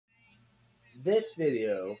This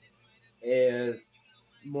video is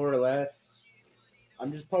more or less,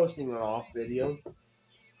 I'm just posting an off video,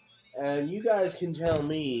 and you guys can tell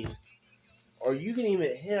me, or you can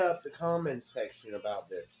even hit up the comments section about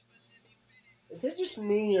this. Is it just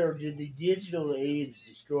me, or did the digital age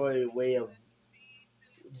destroy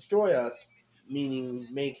us, meaning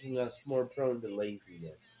making us more prone to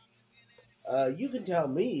laziness? You can tell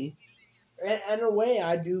me, and in a way,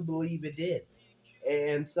 I do believe it did.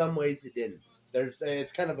 In some ways, it didn't.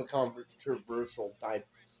 It's kind of a controversial type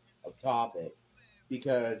of topic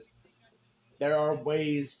because there are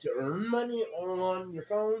ways to earn money on your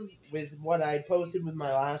phone. With what I posted with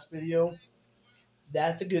my last video,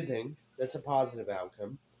 that's a good thing. That's a positive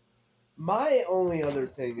outcome. My only other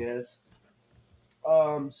thing is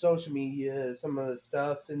social media. Some of the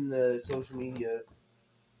stuff in the social media,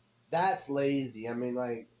 that's lazy. I mean,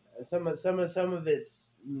 like some of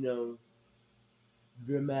it's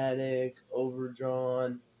dramatic,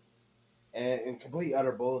 overdrawn, and complete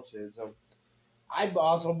utter bullshit. So I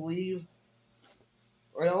also believe,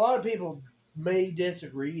 and a lot of people may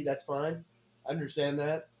disagree. That's fine. I understand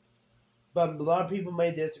that. But a lot of people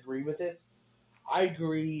may disagree with this. I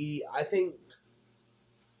agree. I think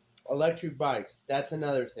electric bikes, that's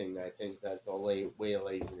another thing. I think that's a way of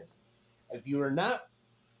laziness. If you are not,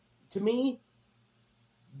 to me,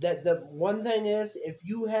 that the one thing is, if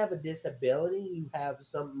you have a disability, you have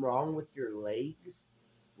something wrong with your legs,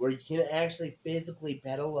 where you can actually physically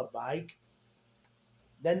pedal a bike,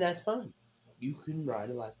 then that's fine. You can ride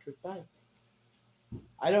an electric bike.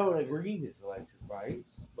 I don't agree with electric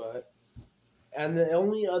bikes, and the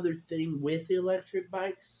only other thing with electric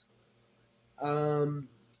bikes,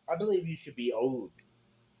 I believe you should be old.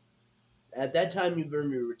 At that time, you've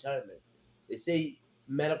earned your retirement. They say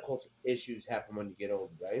medical issues happen when you get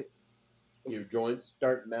old, right? Your joints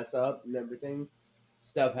start to mess up and everything.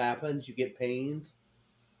 Stuff happens. You get pains.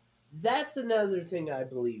 That's another thing I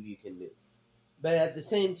believe you can do. But at the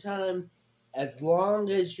same time, as long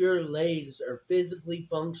as your legs are physically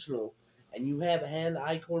functional and you have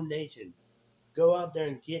hand-eye coordination, go out there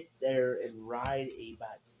and get there and ride a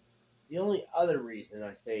bike. The only other reason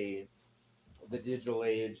I say the digital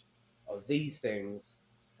age of these things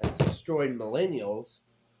has destroyed millennials,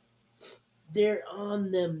 they're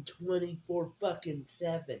on them 24 fucking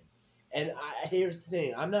 7. And here's the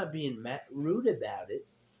thing, I'm not being rude about it,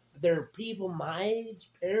 but there are people my age,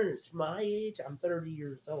 parents my age, I'm 30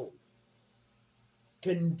 years old,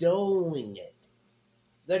 condoning it.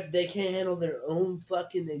 That they can't handle their own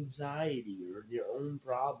fucking anxiety or their own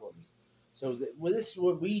problems. So this is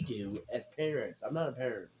what we do as parents. I'm not a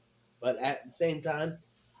parent, but at the same time,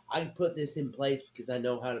 I put this in place because I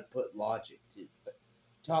know how to put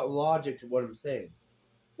talk logic to what I'm saying.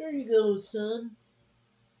 Here you go, son.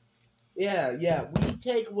 Yeah. We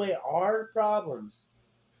take away our problems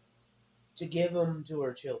to give them to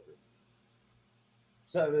our children.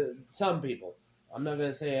 So some people. I'm not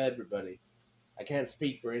gonna say everybody. I can't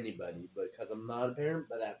speak for anybody because I'm not a parent,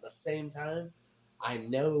 but at the same time, I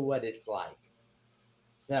know what it's like.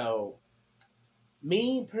 So,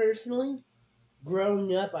 me personally,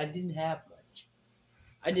 growing up, I didn't have much.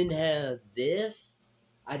 I didn't have this.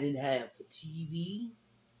 I didn't have TV.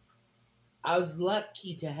 I was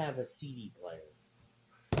lucky to have a CD player.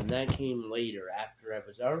 And that came later after I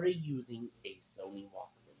was already using a Sony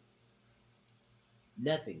Walkman.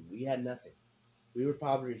 Nothing. We had nothing. We were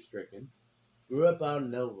poverty stricken. Grew up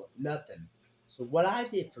on nothing. So what I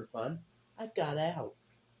did for fun, I got out.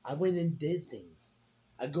 I went and did things.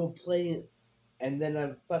 I'd go play, and then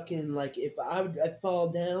I'd fucking, like, if I'd fall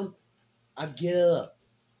down, I'd get up.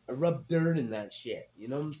 I rub dirt in that shit. You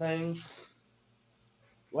know what I'm saying?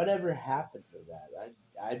 Whatever happened to that?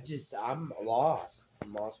 I'm lost.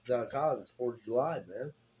 I'm lost without a cause. It's 4th of July,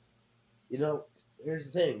 man. You know,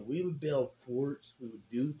 here's the thing. We would build forts. We would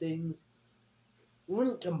do things. We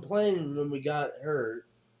wouldn't complain when we got hurt.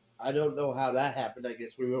 I don't know how that happened. I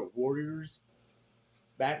guess we were warriors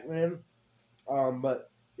back then. But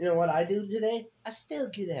you know what I do today? I still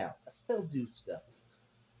get out. I still do stuff.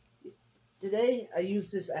 Today I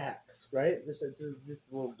use this axe, right? This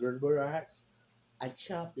little Gerber axe. I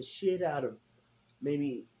chop the shit out of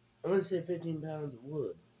maybe, I'm gonna say 15 pounds of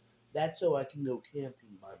wood. That's so I can go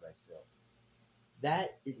camping by myself.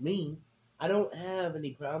 That is me. I don't have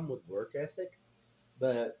any problem with work ethic,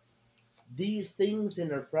 but these things in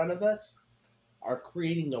front of us are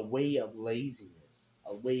creating a way of laziness,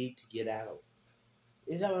 a way to get out.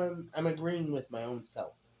 Is how I'm agreeing with my own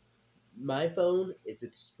self. My phone is a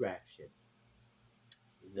distraction.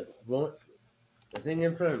 The thing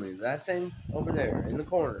in front of me, that thing over there in the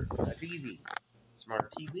corner, a TV, smart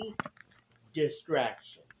TV,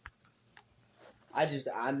 distraction.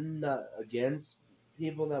 I'm not against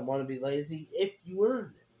people that want to be lazy if you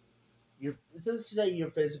earn it. Let's say you're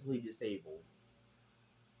physically disabled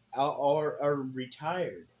or are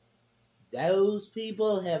retired. Those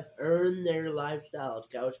people have earned their lifestyle of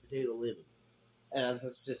couch potato living. And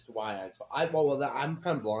that's just why I'm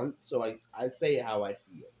kind of blunt, so I say it how I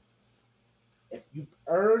see it. If you've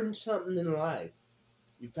earned something in life,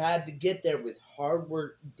 you've had to get there with hard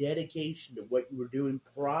work, dedication to what you were doing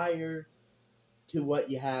prior to what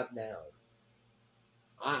you have now.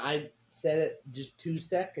 I said it just 2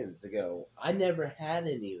 seconds ago. I never had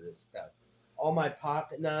any of this stuff. All my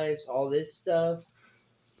pocket knives, all this stuff.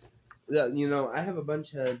 I have a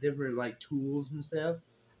bunch of different like tools and stuff.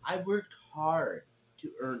 I worked hard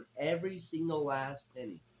to earn every single last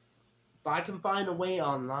penny. If I can find a way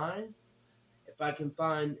online, if I can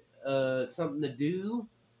find something to do,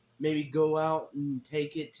 maybe go out and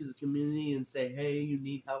take it to the community and say, hey, you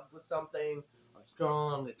need help with something. I'm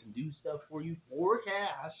strong. I can do stuff for you for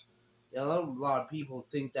cash. A lot of people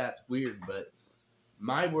think that's weird, but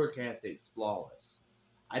my work ethic's flawless.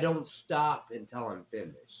 I don't stop until I'm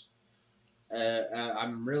finished.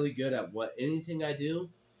 I'm really good at anything I do.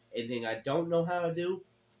 Anything I don't know how to do,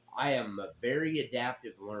 I am a very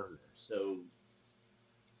adaptive learner. So,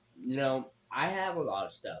 I have a lot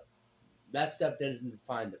of stuff. That stuff doesn't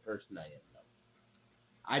define the person I am, though.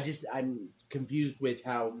 I'm confused with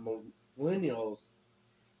how millennials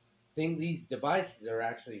think these devices are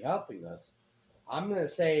actually helping us. I'm going to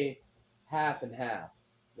say half and half,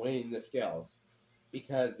 weighing the scales,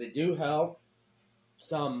 because they do help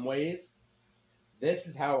some ways. This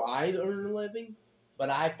is how I earn a living, but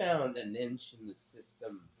I found an inch in the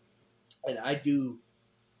system, and I do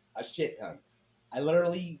a shit ton. I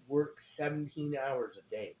literally work 17 hours a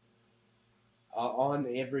day on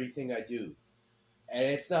everything I do. And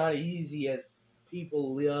it's not easy as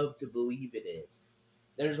people love to believe it is.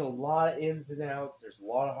 There's a lot of ins and outs. There's a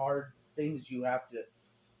lot of hard things you have to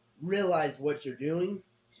realize what you're doing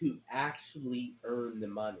to actually earn the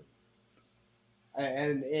money.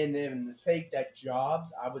 And in the sake that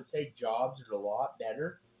I would say jobs are a lot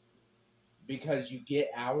better because you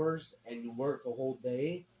get hours and you work the whole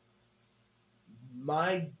day.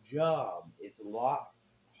 My job is a lot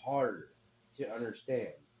harder to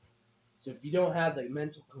understand. So if you don't have the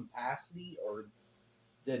mental capacity or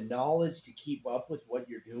the knowledge to keep up with what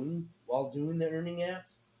you're doing while doing the earning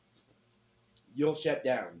apps, you'll shut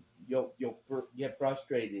down. You'll get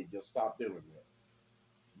frustrated. You'll stop doing it.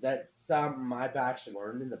 That's something I've actually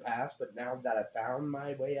learned in the past, but now that I've found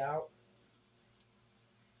my way out,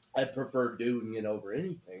 I prefer doing it over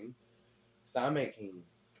anything. So I'm making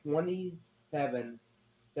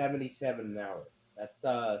 $27.77 an hour. That's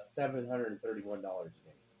 $731 a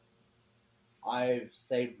day. I've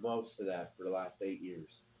saved most of that for the last 8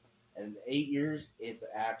 years. And 8 years is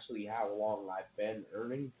actually how long I've been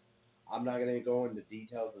earning. I'm not going to go into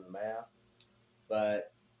details of the math,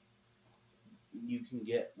 but you can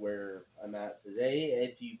get where I'm at today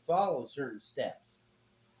if you follow certain steps.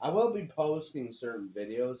 I will be posting certain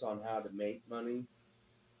videos on how to make money.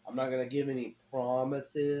 I'm not going to give any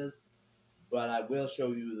promises, but I will show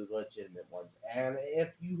you the legitimate ones. And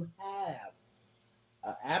if you have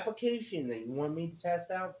an application that you want me to test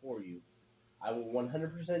out for you, I will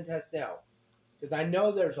 100% test out. Because I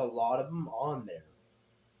know there's a lot of them on there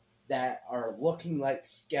that are looking like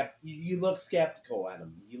you look skeptical at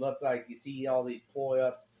them. You look like you see all these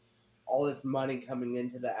pull-ups, all this money coming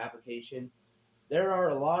into the application. There are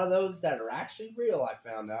a lot of those that are actually real, I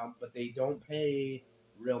found out, but they don't pay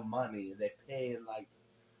real money. They pay in like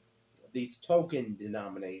these token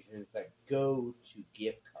denominations that go to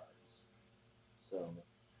gift cards. So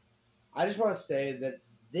I just want to say that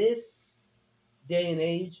this day and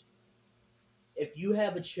age, if you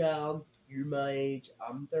have a child, you're my age,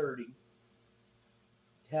 I'm 30.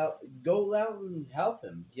 Go out and help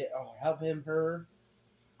him. Help him, her.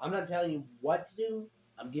 I'm not telling you what to do.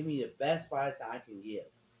 I'm giving you the best advice I can give.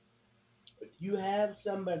 If you have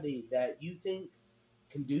somebody that you think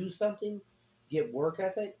can do something, get work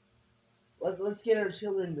ethic, let's get our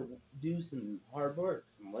children to do some hard work,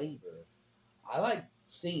 some labor. I like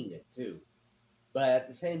seeing it too. But at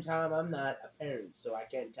the same time, I'm not a parent, so I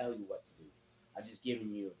can't tell you what to do. I'm just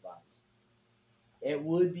giving you advice. It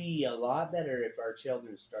would be a lot better if our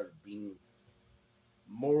children started being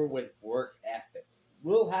more with work ethic.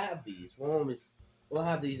 We'll have these. We'll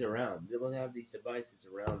have these around. We'll have these devices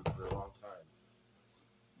around for a long time.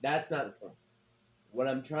 That's not the point. What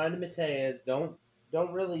I'm trying to say is don't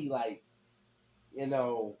really like,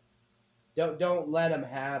 don't let them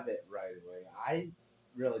have it right away. I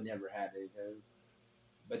really never had anything,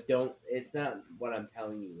 but don't. It's not what I'm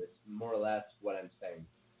telling you. It's more or less what I'm saying.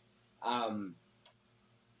 Um,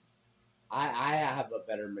 I have a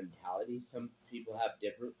better mentality. Some people have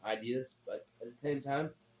different ideas, but at the same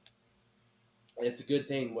time, it's a good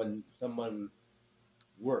thing when someone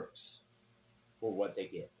works for what they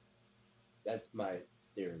get. That's my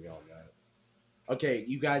theory on that. Okay,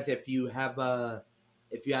 you guys, if you happen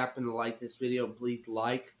to like this video, please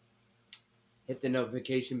like, hit the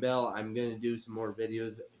notification bell. I'm gonna do some more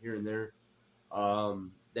videos here and there.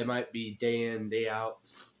 They might be day in, day out,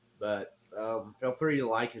 but feel free to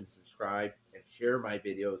like and subscribe and share my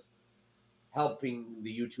videos, helping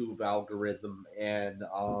the YouTube algorithm, and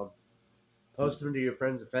post them to your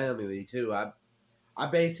friends and family too. I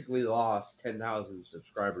basically lost 10,000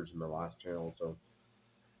 subscribers in my last channel, so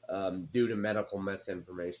due to medical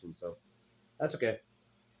misinformation. So that's okay.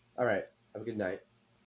 All right. Have a good night.